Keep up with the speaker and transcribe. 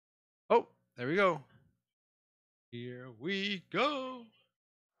There we go. Here we go.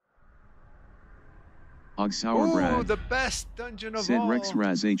 Og Sour Ooh, Brad. the best dungeon of Said all. Rex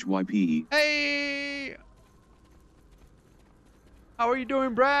Raz HYPE. Hey! How are you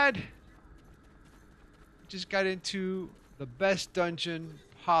doing, Brad? Just got into the best dungeon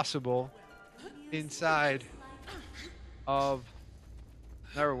possible inside of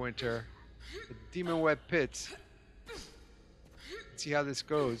Neverwinter, the Demon Web Pits. Let's see how this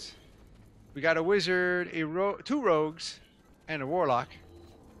goes. We got a wizard, two rogues, and a warlock.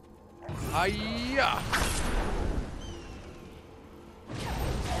 Hiya!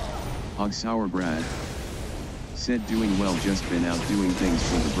 Og Sour Brad. Said doing well, just been out doing things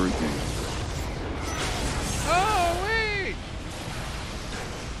for the birthday. Oh, wait!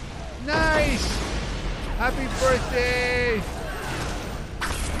 Nice! Happy birthday!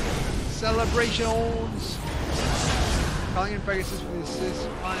 Celebrations! Calling in Pegasus for the assist,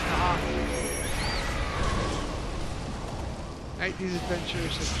 calling the Hawk. Alright, these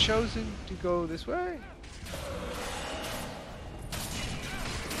adventurers have chosen to go this way.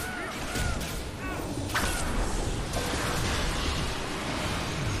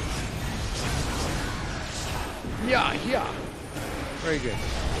 Yeah. Very good.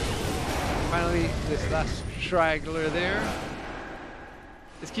 Finally, this last straggler there.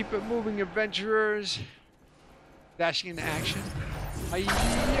 Let's keep it moving, adventurers. Dashing into action.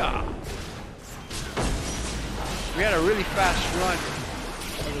 Hiya! We had a really fast run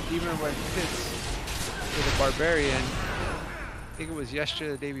of the Demon Web Pits for the Barbarian. I think it was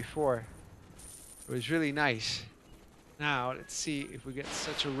yesterday or the day before. It was really nice. Now, let's see if we get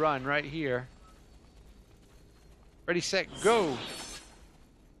such a run right here. Ready, set, go!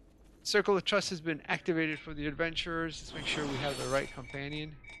 Circle of Trust has been activated for the adventurers. Let's make sure we have the right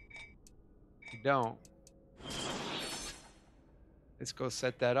companion. If we don't, let's go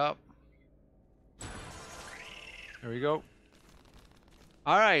set that up. There we go.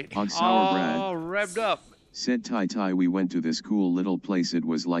 Alright, Og Sour Brad. all revved up. Said Tai Tai, we went to this cool little place. It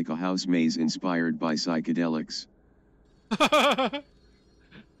was like a house maze inspired by psychedelics.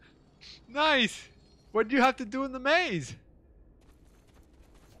 Nice! What do you have to do in the maze?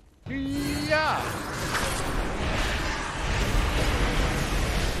 Yeah.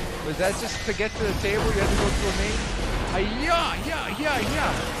 Was that just to get to the table? You had to go through a maze? Yeah.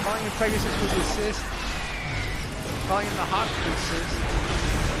 Calling in Pegasus with the assist. Calling in the Hawk to assist.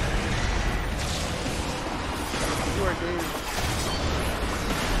 You are Dave.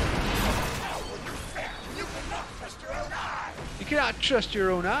 You cannot trust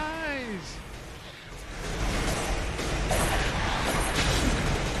your own eyes.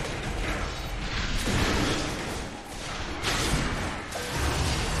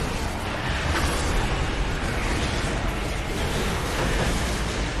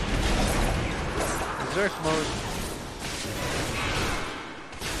 Berserk mode.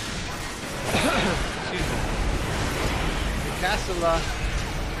 Excuse me. Castella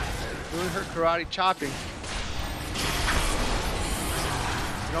doing her karate chopping.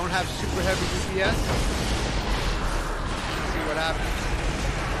 We don't have super heavy DPS. Let's see what happens.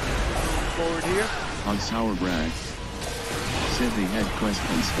 Forward here. Og Sour Brad. Said they had quests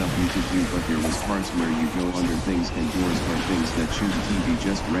and stuff you could do, but there was parts where you go under things and doors or things that shoot TV,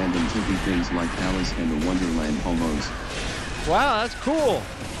 just random tippy things like Alice and the Wonderland homos. Wow, that's cool.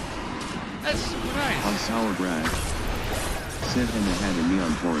 That's super nice. Og Sour Brad. Said and it had a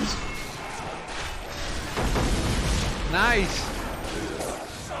neon forest. Nice.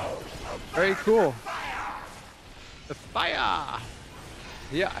 Very cool. The fire.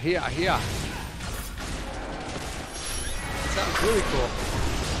 Yeah. Sounds really cool.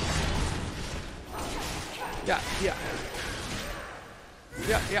 Yeah.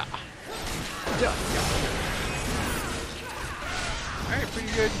 Alright,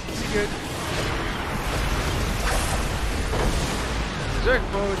 pretty good. Berserk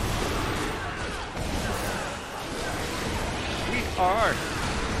mode. We are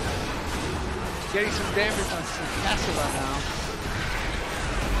getting some damage on some Castella now.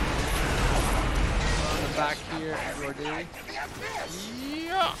 On the back here at Rorday.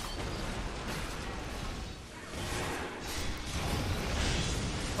 Yeah!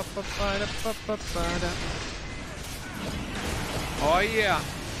 Oh yeah!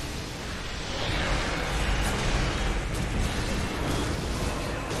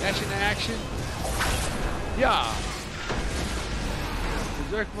 Dash into action. Yeah!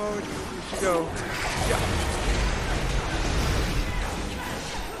 Berserk mode, here she go. Yeah!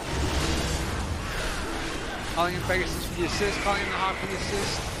 Calling in Pegasus for the assist, calling in the Hawk for the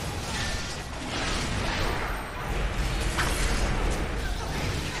assist.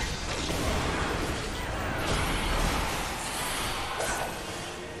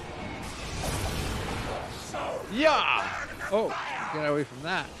 Yeah! Oh, get away from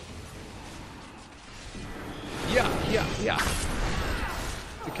that. Yeah.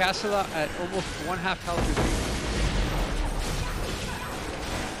 The castle at almost 1/2 health reduced.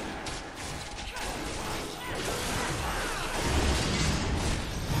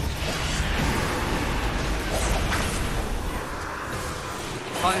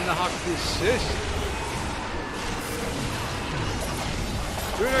 Calling the Hawk to assist.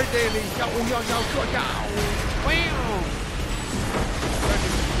 Doing our daily. Yo. Bam!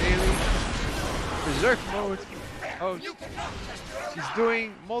 Daily. Berserk mode. Oh, she's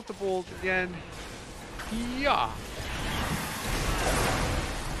doing multiple again. Yeah.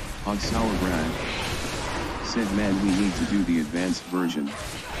 On Sour Brad said, man, we need to do the advanced version.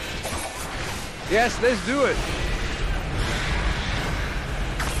 Yes, let's do it.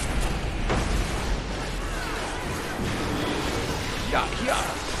 Yeah.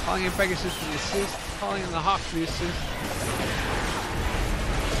 Calling in Pegasus for the assist. Calling in the Hawk for the assist.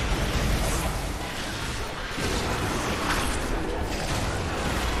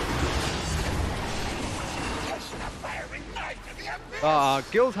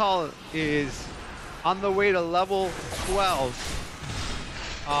 Guildhall is on the way to level 12.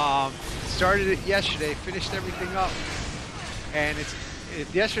 Started it yesterday, finished everything up, and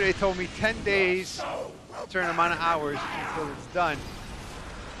yesterday told me 10 days, certain amount of hours until it's done.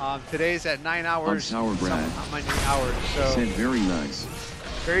 Today's at 9 hours. Sour Brad not my 9 hours. So said, very nice.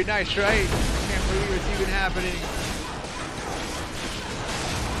 Very nice, right? Can't believe it's even happening.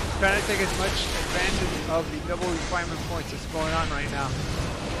 Trying to take as much advantage of the double refinement points that's going on right now.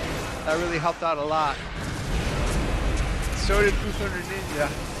 That really helped out a lot. So did Blue Thunder Ninja.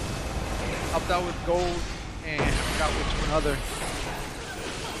 Helped out with gold and I forgot which one other.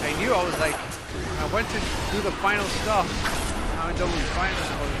 I knew I was like, I went to do the final stuff. I'm in double refinement.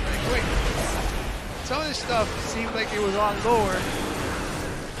 I was like, wait. Some of this stuff seemed like it was on lower.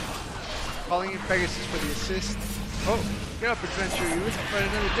 Calling in Pegasus for the assist. Oh, get up, adventure. You're looking for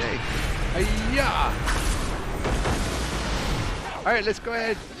another day. Hi-ya! Alright, let's go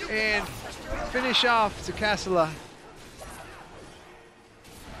ahead and finish off Tsukasala.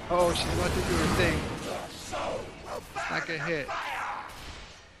 Oh, she's about to do her thing. Not gonna hit.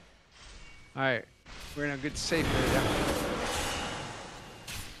 Alright, we're in a good safe area.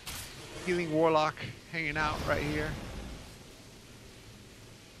 Healing Warlock hanging out right here.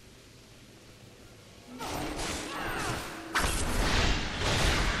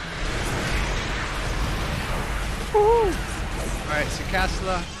 Alright,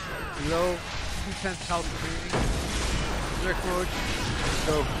 Tsukasala, below 2/10 health remaining. Berserk mode, let's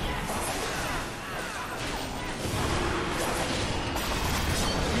go.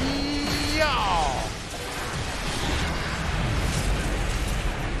 Yeah!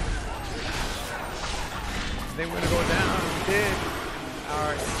 They want to go down, we did.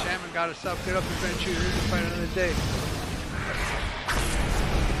 Alright, the Shaman got us up, get up adventure, we can fight another day.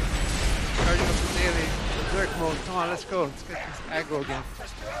 Charging up the daily. Berserk mode. Come on, let's go. Let's get this aggro again.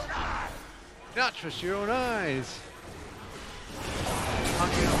 Not trust your own eyes.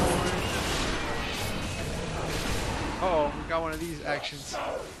 Honking a horn. Uh-oh, we got one of these actions.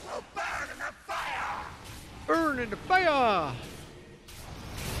 Burn in the fire!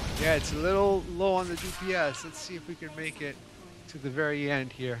 Yeah, it's a little low on the DPS. Let's see if we can make it to the very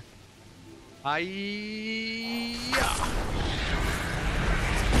end here. Hi-ya!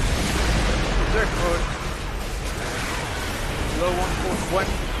 Berserk mode. Below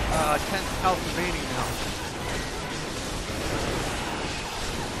 10th health remaining now.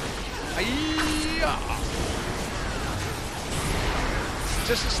 Hi-ya!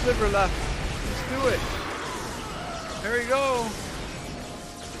 Just a sliver left. Let's do it. There we go.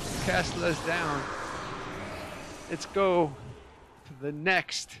 Cast us down. Let's go to the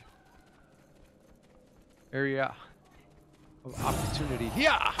next area of opportunity.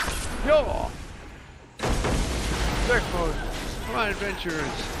 Yeah! Yo! Berserk mode. Come on,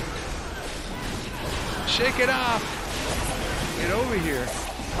 adventurers. Shake it off. Get over here.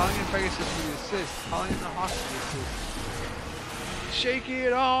 Calling in Pegasus for the assist. Calling in the Hawk for the assist. Shake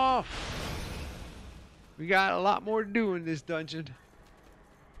it off. We got a lot more to do in this dungeon.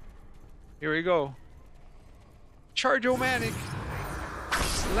 Here we go. Charge-o-manic.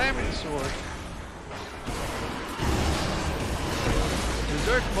 Slamming sword.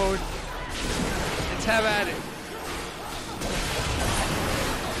 Berserk mode. Let's have at it.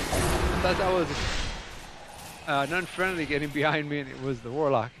 I thought that was an unfriendly getting behind me and it was the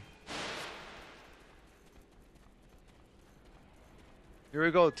Warlock. Here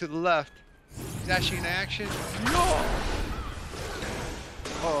we go, to the left. He's actually in action. No!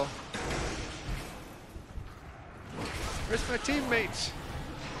 Uh-oh. Where's my teammates?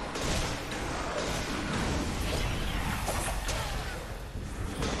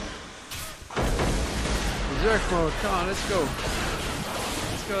 Berserk mode, come on, let's go.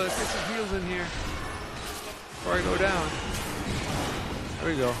 Let's go, let's get some heals in here before I go down. There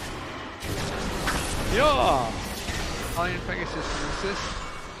we go. Yeah! Alien Pegasus for assist.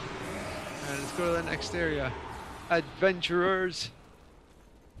 And let's go to the next area. Adventurers.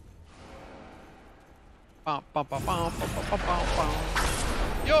 Bum, bum, bum, bum, bum, bum, bum, bum.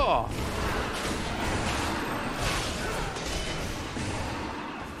 Yeah!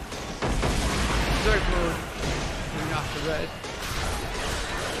 Berserk mode. Getting off the red.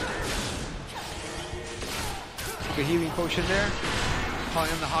 Took a healing potion there.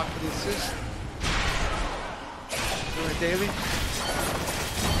 Calling on the Hawk for the assist. Doing it daily.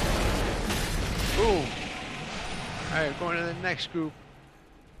 Boom. Alright, going to the next group.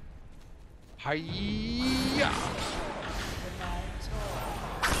 Hiya!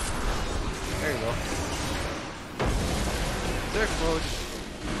 There you go. Berserk mode.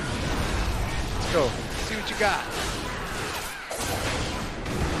 Let's go. See what you got.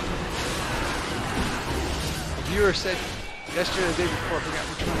 A viewer said yesterday or the day before, I forgot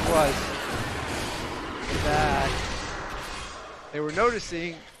which one it was, that they were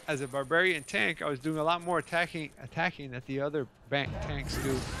noticing as a barbarian tank, I was doing a lot more attacking that the other tanks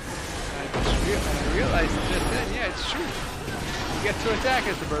do. And I realized just then, yeah, it's true. You get to attack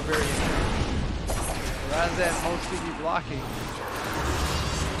as the barbarian tank. Rather than mostly be blocking.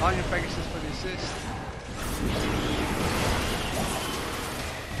 Alien Pegasus for the assist.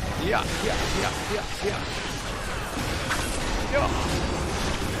 Yeah.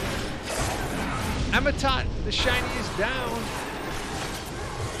 Amatot, the shiny is down.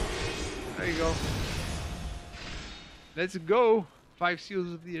 There you go. Let's go. 5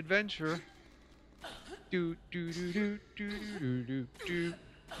 seals of the adventurer. Do.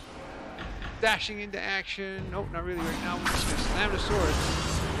 Dashing into action. Nope, not really right now. We're just gonna slam the sword.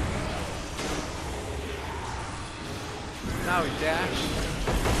 Now we dash.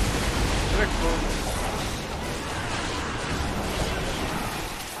 Vertical.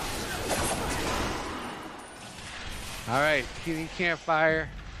 Alright, healing campfire.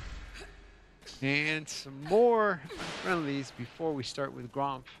 And some more friendlies before we start with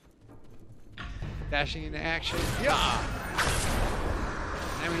Gromp. Dashing into action. Yeah!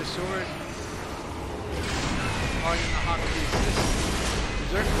 Slamming the sword. Calling in the Hawk for the assist.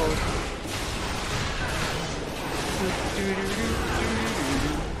 Berserk mode.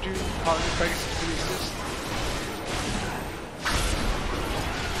 Calling the Pegasus for the assist.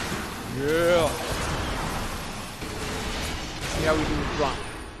 Yeah! See how we do with Gromp.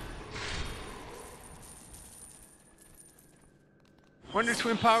 Wonder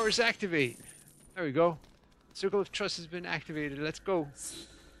Twin powers activate. There we go. Circle of Trust has been activated. Let's go.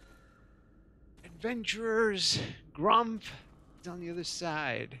 Adventurers. Gromp is on the other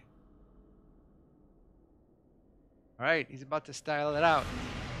side. Alright, he's about to style it out.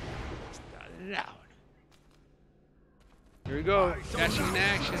 Style it out. Here we go. Dashing in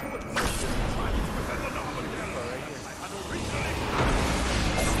action.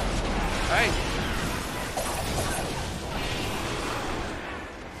 Alright.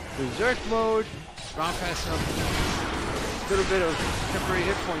 Berserk mode. Gromp has some little bit of temporary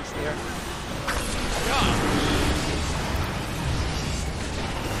hit points there. Yeah.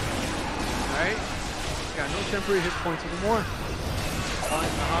 Alright. Got no temporary hit points anymore.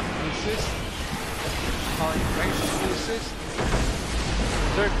 Calling the Hawk for the assist. Calling the Pegasus for the assist.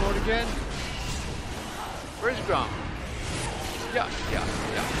 Berserk mode again. Where's Gromp? Yeah.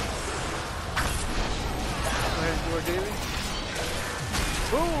 Go ahead and do our daily.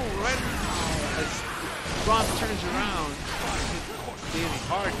 Boom! Right now, as Gromp turns around, daily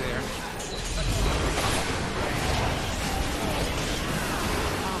hard there.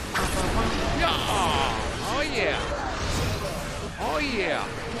 Yeah! Oh yeah! Oh yeah!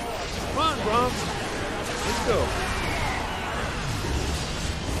 Come on, Gromp! Let's go!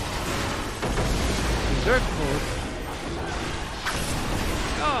 Berserk mode.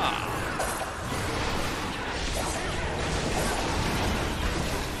 Ah!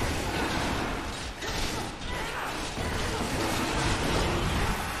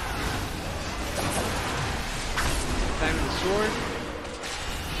 Sword.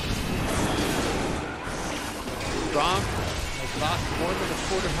 Gromp has lost more than a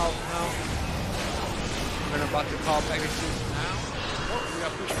quarter health now. We're about to call Pegasus now. Oh, we got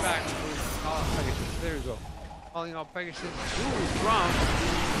pushed back. Call out Pegasus. There we go. Calling out Pegasus. Ooh, Gromp.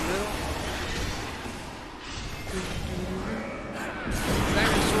 Little.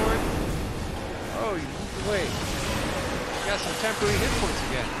 Slamming sword. Oh, you moved away. got some temporary hit points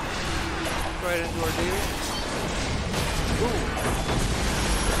again. Go ahead and do our daily. Boom.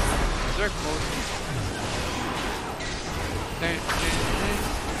 Berserk mode.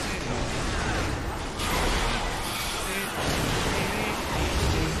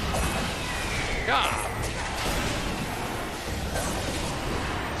 God.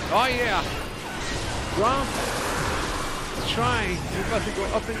 Oh yeah. Grump is trying. He's about to go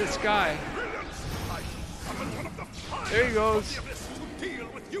up in the sky. There he goes.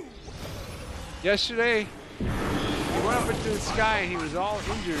 Yesterday, he went up into the sky and he was all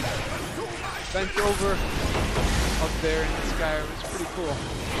injured. Bent over up there in the sky. It was pretty cool.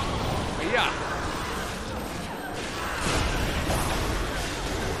 But yeah.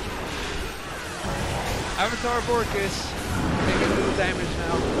 Avatar Vorkus taking a little damage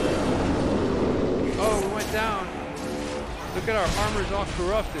now. Oh, we went down. Look at our armor's all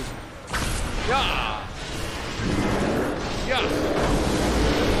corrupted. Yeah! Yeah!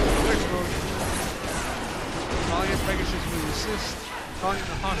 Next mode. Calling in Pegasus with assist. Calling in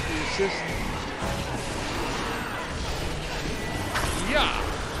the Hawk to assist. Yeah!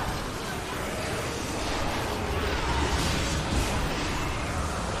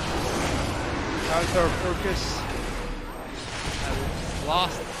 Avatar Focus has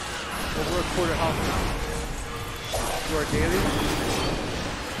lost over a quarter health now. To our daily.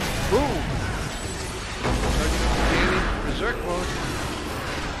 Boom! Starting with the daily berserk mode.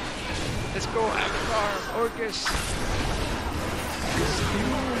 Let's go, Avatar Orcus.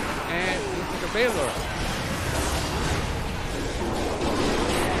 And we took a Baylor.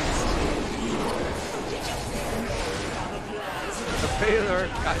 The Baylor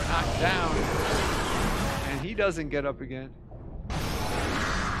got knocked down. And he doesn't get up again.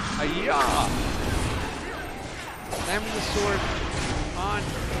 Ayah! Slamming the sword on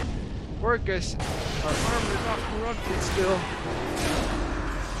Orcus. Our armor is not corrupted still.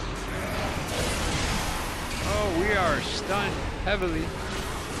 Oh, we are stunned heavily.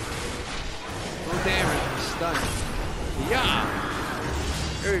 No damage, we're stunned. Yeah!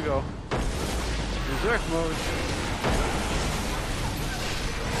 Here we go. Berserk mode.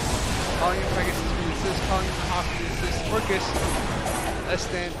 Calling in Pegasus to assist, calling in the Hawk to assist. Orcus, less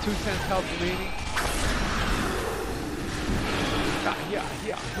than 2/10 health remaining.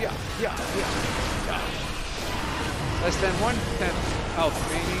 Yeah. Less than 1/10 health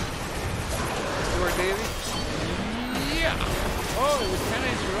remaining. Let's do our daily. Yeah! Oh, we kind of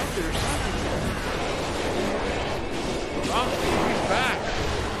interrupted or something. Oh, he's back.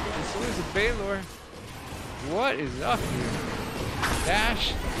 And so is the Baylor. What is up here? Dash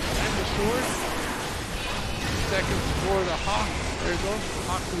and the sword. 2 seconds for the Hawk. There it goes.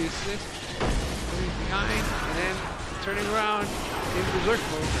 Hawk to the assist. Moving behind and then turning around in berserk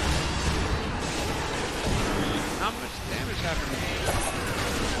mode. Not much damage happening.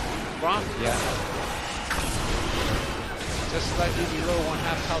 Romp? Yeah. Just slightly below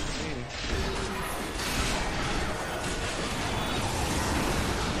 1/2 health remaining.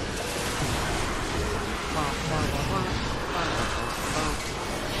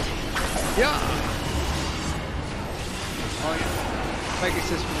 Yeah! Oh yeah.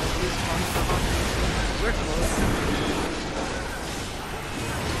 Pegasus from his berserk mode.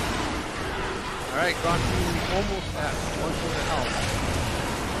 Alright, Gronku almost at 1/4 health.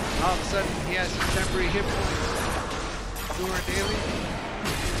 All of a sudden he has some temporary hit points. Doing our daily.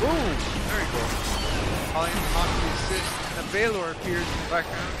 Boom! There we go. Calling in Hawk to assist. And the Baylor appears in the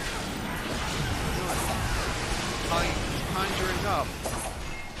background. Calling, conjuring up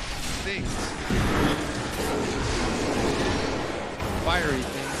things. Fiery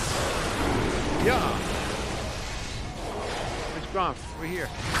things. Yeah! Where's Gromp? Over here.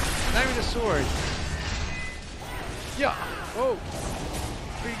 Slamming the sword. Yeah! Oh!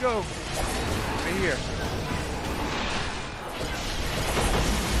 Where you go? Right here.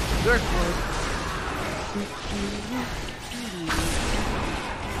 Berserk mode.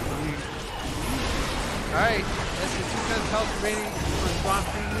 Alright, that's the 2/10 health remaining on Gromp.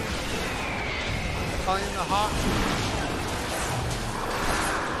 Calling in the Hawk.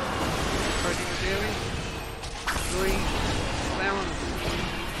 Charging the daily. Doing slam on the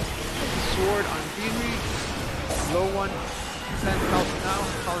sword on Beanry. Low 1/10 health now.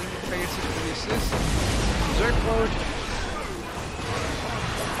 Calling in Pegasus for the assist. Berserk mode.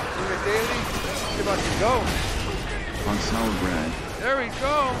 Doing a daily. We're about to go. On solid Brad. There we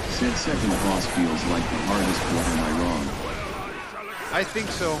go. Said second boss feels like the hardest one, am I wrong? I think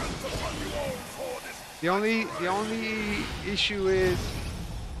so. The only issue is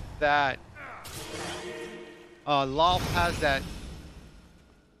that LOL has that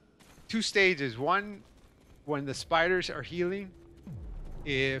 2 stages. One when the spiders are healing,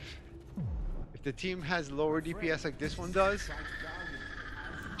 if the team has lower DPS like this one does,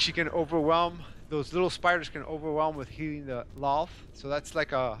 she can overwhelm. Those little spiders can overwhelm with healing the Loth. So that's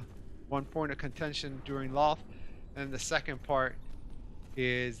like a 1 point of contention during Loth. And the second part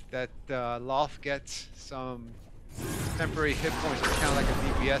is that Loth gets some temporary hit points. It's kind of like a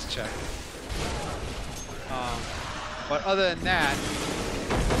DPS check. But other than that,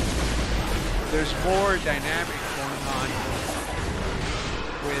 there's more dynamic going on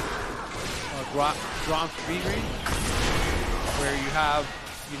with Grom Speedread, where you have,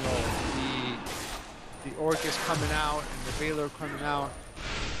 you know, the Orcus coming out and the Valor coming out,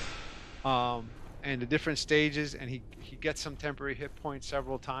 and the different stages, and he gets some temporary hit points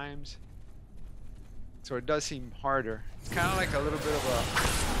several times. So it does seem harder. It's kind of like a little bit of a,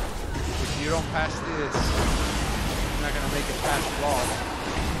 if you don't pass this, you're not gonna make it past the wall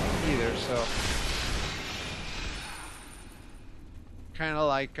either. So kind of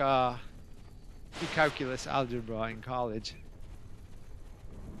like calculus algebra in college.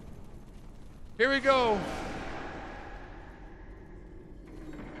 Here we go.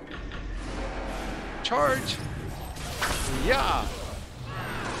 Charge. Yeah.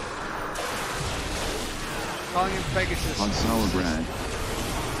 Calling him Pegasus. On Sour Brad.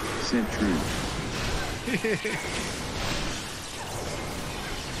 Said true.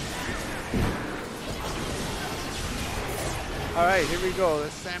 Alright, here we go.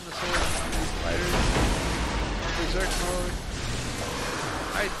 Let's slam the sword on these fighters. Berserk mode.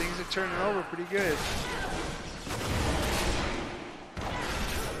 Alright, things are turning over pretty good.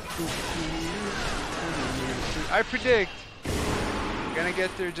 I predict we're gonna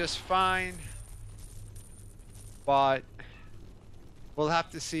get there just fine, but we'll have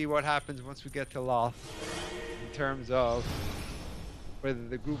to see what happens once we get to Loth in terms of whether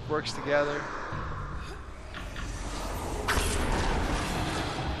the group works together.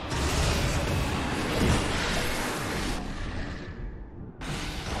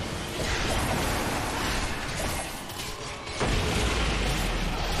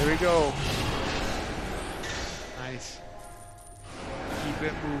 There we go. Nice. Keep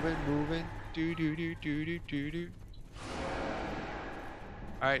it moving, moving. Do do do do do do do.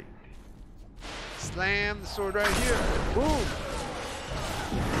 Alright. Slam the sword right here. Boom.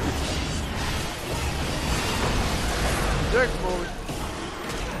 Berserk mode.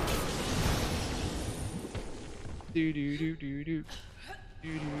 Do do do do do.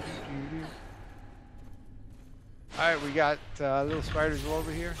 Do do do do do. Alright, we got little spiders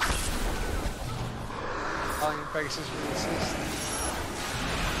over here. Calling in Pegasus for the assist.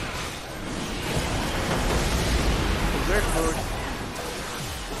 Berserk mode.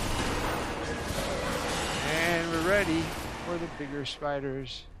 And we're ready for the bigger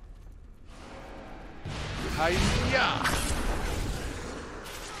spiders. Hiya!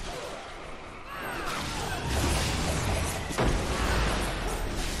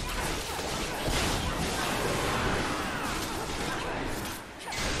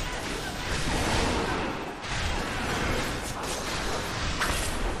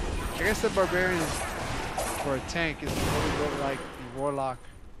 I guess the Barbarian for a tank is a little bit like the Warlock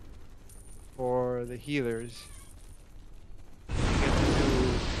for the healers. You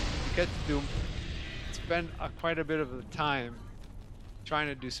get to spend quite a bit of the time trying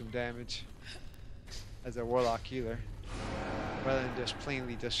to do some damage as a Warlock healer, rather than just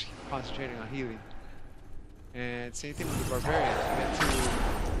plainly just concentrating on healing. And same thing with the Barbarian. You get to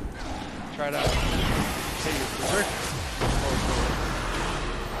try to hit your Berserk,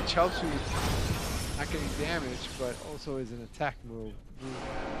 which helps you not getting damage, but also is an attack move.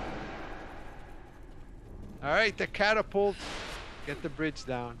 Alright, the catapult. Get the bridge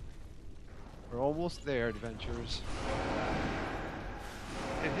down. We're almost there, adventurers.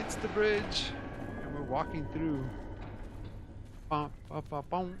 It hits the bridge, and we're walking through. Bum, bum, bum,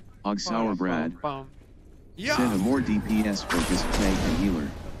 bum, Og Sour Brad. Yeah. Said a more DPS focused tank and healer.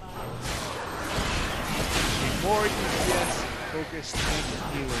 More DPS focused tank and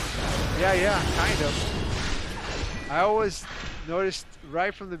healer. Yeah, kind of. I always noticed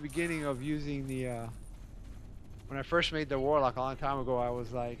right from the beginning of using the when I first made the Warlock a long time ago, I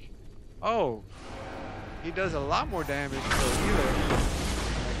was like, oh, he does a lot more damage for a healer.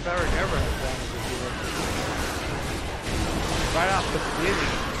 My cleric never has damage as a healer. Right off the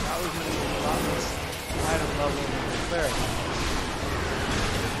beginning, I was using a lot less item level than the cleric.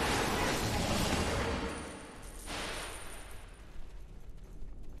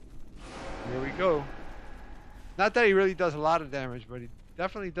 Here we go. Not that he really does a lot of damage, but he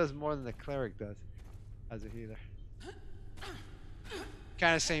definitely does more than the cleric does as a healer.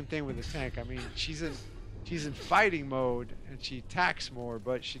 Kind of same thing with the tank. I mean, she's she's in fighting mode and she attacks more,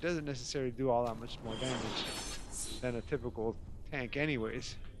 but she doesn't necessarily do all that much more damage than a typical tank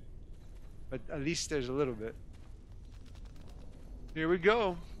anyways. But at least there's a little bit. Here we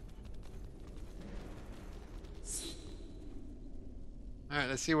go. Alright,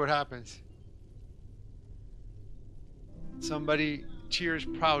 let's see what happens. Somebody cheers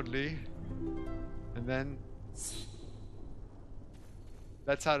proudly and then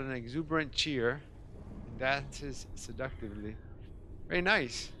lets out an exuberant cheer and dances seductively. Very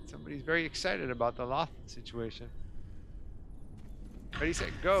nice. Somebody's very excited about the loft situation. Ready, set,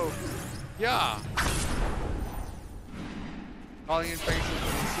 go. Yeah. Calling in Francis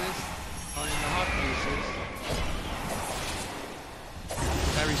for the assist. Calling in the hawk for the assist.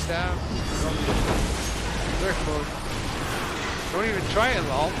 Every stab. Lurk mode. Don't even try it,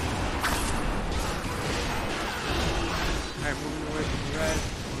 lol. Alright, moving away from the red.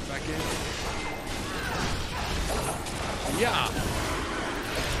 Going back in. Yeah.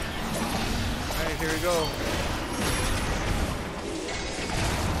 Alright, here we go.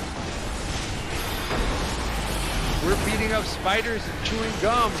 We're beating up spiders and chewing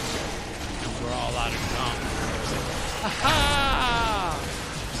gum. And we're all out of gum. Ha-ha!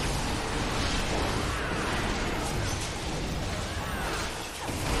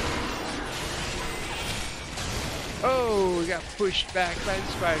 Oh, we got pushed back by the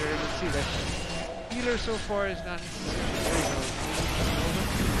spider. Let's see that. Healer so far is not necessarily. There you go.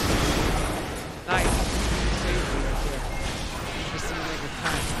 Nice. Save me right there. Just in the nick of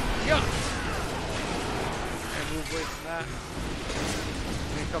time. Yeah! Move away from that.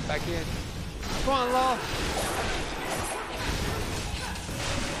 And then come back in. Come on, Law.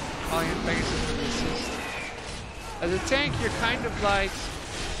 Calling in Pegasus for the assist. As a tank, you're kind of like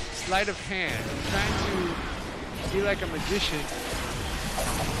sleight of hand. You're trying to be like a magician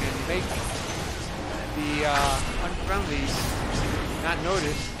and make the unfriendlies not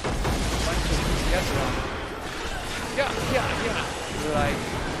notice a bunch of DPS around them. Yeah. You're like,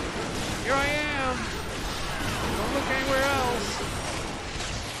 here I am. Don't look anywhere else.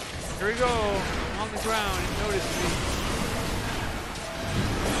 Here we go. I'm on the ground and notice me.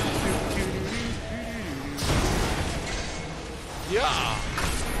 Yeah.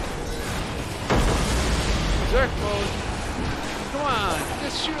 Berserk mode. Come on.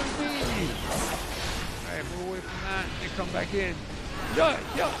 Just shoot me. Alright, move away from that and come back in. Yeah.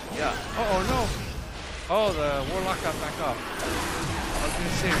 Uh-oh, no. Oh, the warlock got back up. I was gonna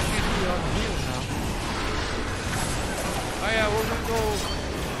say, we can't do it on the wheels now. Oh yeah, we're gonna go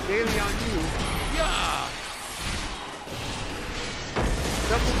daily on you. Yeah!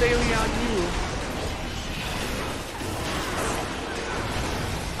 Double daily on you.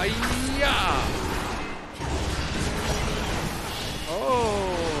 Hiya!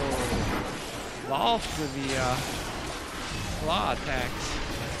 Oh! Lost with the claw attacks.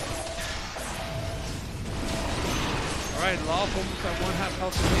 Alright, Loft almost at 1/2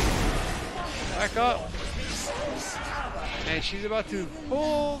 health of me. Back up. And she's about to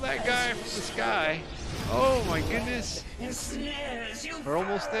pull that guy from the sky. Oh my goodness. We're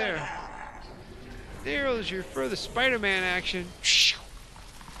almost there. There's your further Spider-Man action.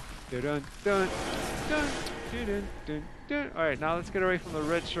 Dun, dun, dun, dun, dun, dun. Alright, now let's get away from the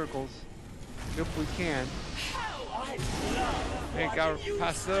red circles. If we can. Hey, got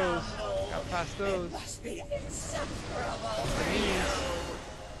past those. Got past those.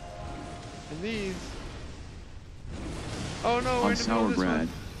 And these. Oh no, we're in the middle of this one.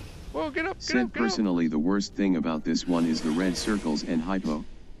 Whoa, get up, get up, get personally, the worst thing about this one is the red circles and hypo.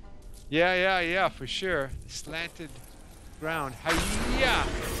 Yeah, for sure. Slanted ground. Hiya!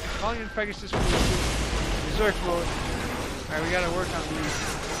 Calling in Pegasus for Berserk mode. Alright, we gotta work on these.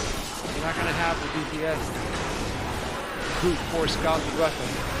 We're not gonna have the DPS brute force scouting weapon.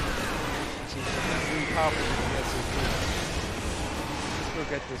 So really powerful DPS is good. Let's go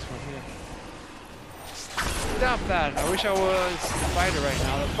get this one here. Stop that. I wish I was the fighter right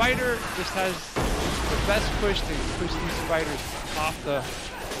now. The fighter just has the best push to push these spiders off the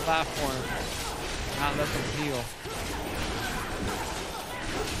platform and not let them heal.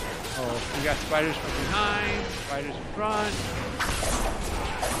 Oh, we got spiders from behind, spiders in front.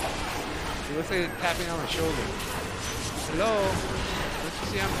 It looks like they're tapping on my shoulder. Hello? Don't you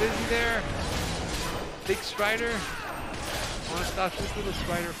see I'm busy there? Big spider? I want to stop this little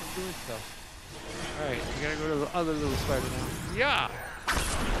spider from doing stuff. Alright, we gotta go to the other little spider now. Yeah!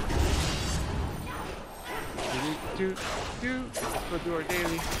 Let's go do our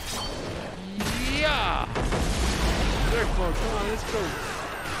daily. Yeah! Berserk mode, come on, let's go.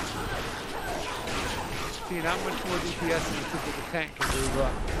 See, not much more DPS than the typical tank can do,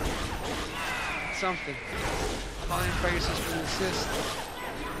 but something. Calling Pegasus for the assist.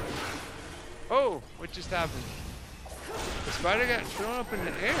 Oh, what just happened? The spider got thrown up in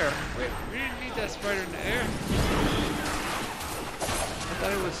the air. Wait, we didn't need that spider in the air. I thought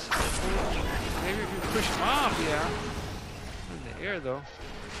it was... Maybe if you push him off, yeah. In the air, though.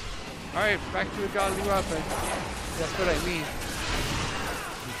 Alright, back to the godly weapon. That's what I mean.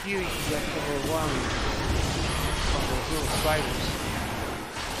 The healing can get overwhelming from those little spiders.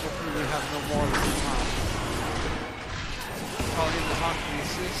 Hopefully we have no more of them now. Calling in the hawk for the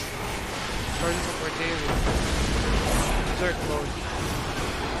assist. Starting up our daily. Berserk mode.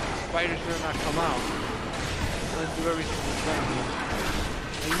 Spiders better not come out. Let's do everything we can here.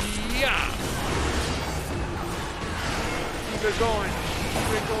 Yeah! Keep it going. Keep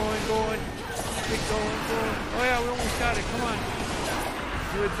it going. Keep it going. Oh yeah, we almost got it. Come on.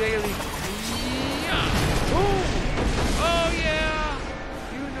 Do it daily. Yeah! Boom! Oh yeah!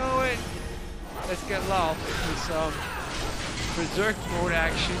 You know it. Let's get loud with some berserk mode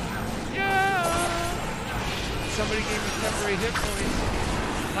action. Yeah! Somebody gave me temporary hit points.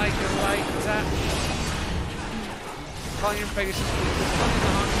 Like that. Calling in Pegasus, calling in the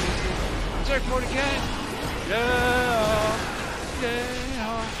Hawk. Berserk mode again. Yeah!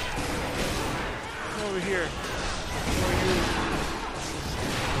 Come over here. Where are you?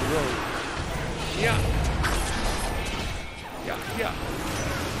 The road. Yeah.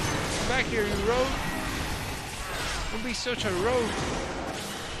 Come back here, you road. Don't be such a road.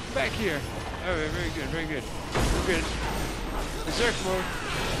 Come back here. Alright, very good. We're good. Berserk mode.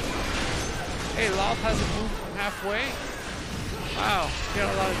 Hey, Loth hasn't moved halfway. Wow, got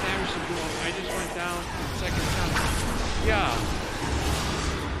a lot of damage to do. I just went down the second time. Yeah.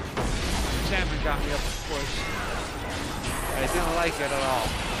 Enchantment got me up, of course. I didn't like it at all.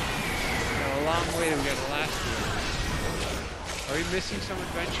 Got a long way to get the last one. Are we missing some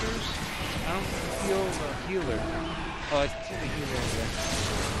adventures? I don't feel the healer. Oh, it's the healer over there.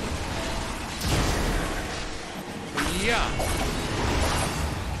 Yeah.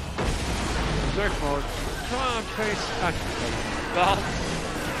 Berserk mode. Come on, place. Well,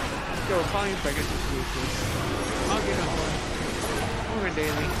 let's go. Calling Pegasus to do this. I'll get a horn. Moving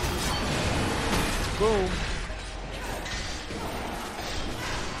daily. Boom.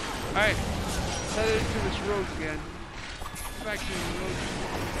 Alright. Let's head into this road again. Come back to the road.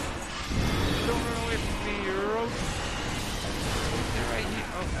 Don't run away from me, your road. They're right here.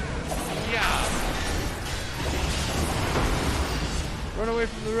 Oh. Yeah. Run away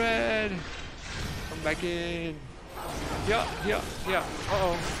from the red. Come back in. Yeah.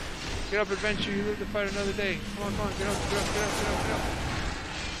 Uh-oh. Get up, adventure. You live to fight another day. Come on. Get up.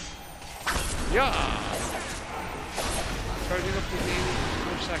 Yeah. Charging up the game.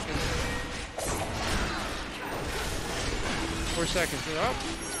 4 seconds. 4 seconds. Up.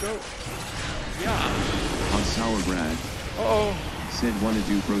 Let's go. Yeah. On Sour Brad. Uh-oh. Sid wanna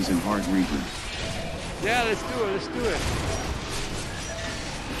do Frozen Heart Reaper. Yeah, let's do it.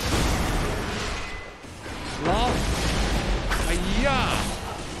 Loft. Yeah.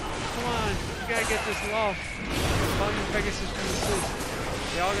 Come on. You gotta get this loft. Calling Pegasus from the assist.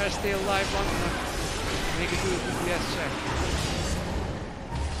 They all gotta stay alive long enough. They can do a DPS check.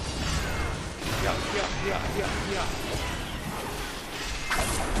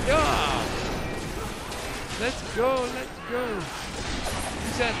 Yeah. Let's go.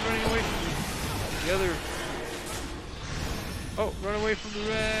 Who's that running away from me? The other. Oh, run away from the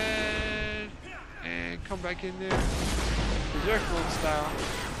red. And come back in there. Berserk mode style.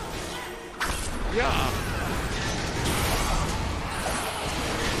 Yeah.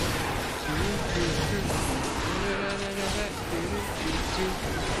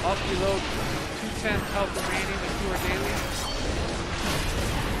 Off you load. 210 health remaining with 2 are daily.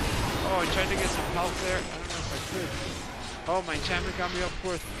 Oh, I tried to get some health there. I don't know if I could. Oh, my enchantment got me up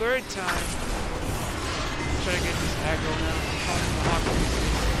for a 3rd time. Try to get this aggro now.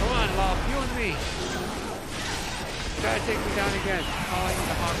 Come on, Law, you and me. Try to take me down again. Calling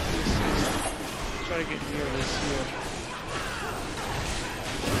the Hawk to assist. Try to get near this here.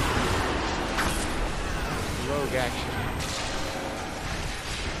 Rogue action.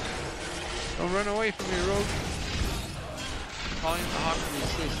 Don't run away from me, Rogue. Calling the Hawk to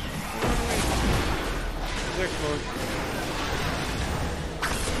assist. Don't run away. Berserk mode.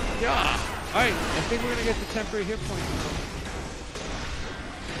 Yeah! Alright, I think we're gonna get the temporary hit points now.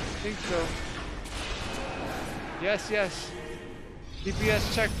 I think so. Yes. DPS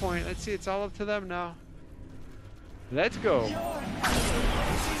checkpoint. Let's see, it's all up to them now. Let's go.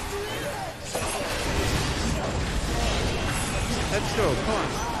 Let's go, come on.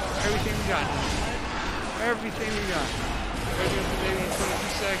 Everything we got now. Ready up to maybe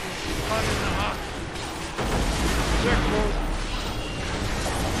 22 seconds. Fun in the hawk. Circle.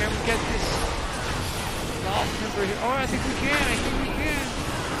 Can we get this golf timber here? Oh, I think we can. I think we can.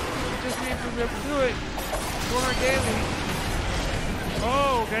 We just need to be able to do it. Doing our daily.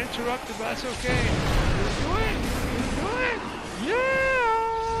 Oh, got interrupted, but that's okay. We'll do it. We'll do it.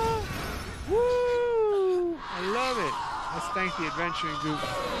 Yeah! Woo! I love it. Let's thank the adventuring group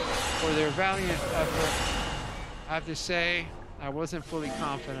for their valiant effort. I have to say, I wasn't fully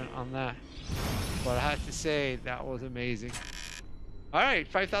confident on that, but I have to say that was amazing. All right,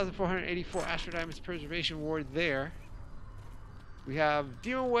 5,484 Astro Diamonds Preservation Award there. We have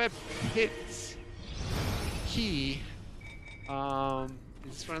Demon Web Hits Key.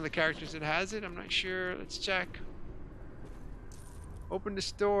 Is this one of the characters that has it? I'm not sure. Let's check. Open the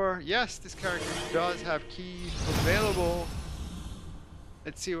store. Yes, this character does have keys available.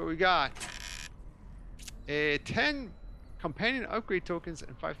 Let's see what we got. 10 companion upgrade tokens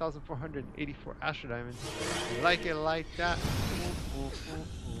and 5,484 Astro Diamonds. I like it like that.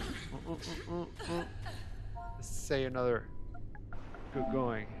 Let's say another good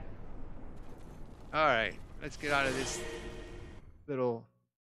going. Alright, let's get out of this little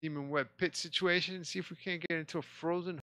demon web pit situation and see if we can't get into a frozen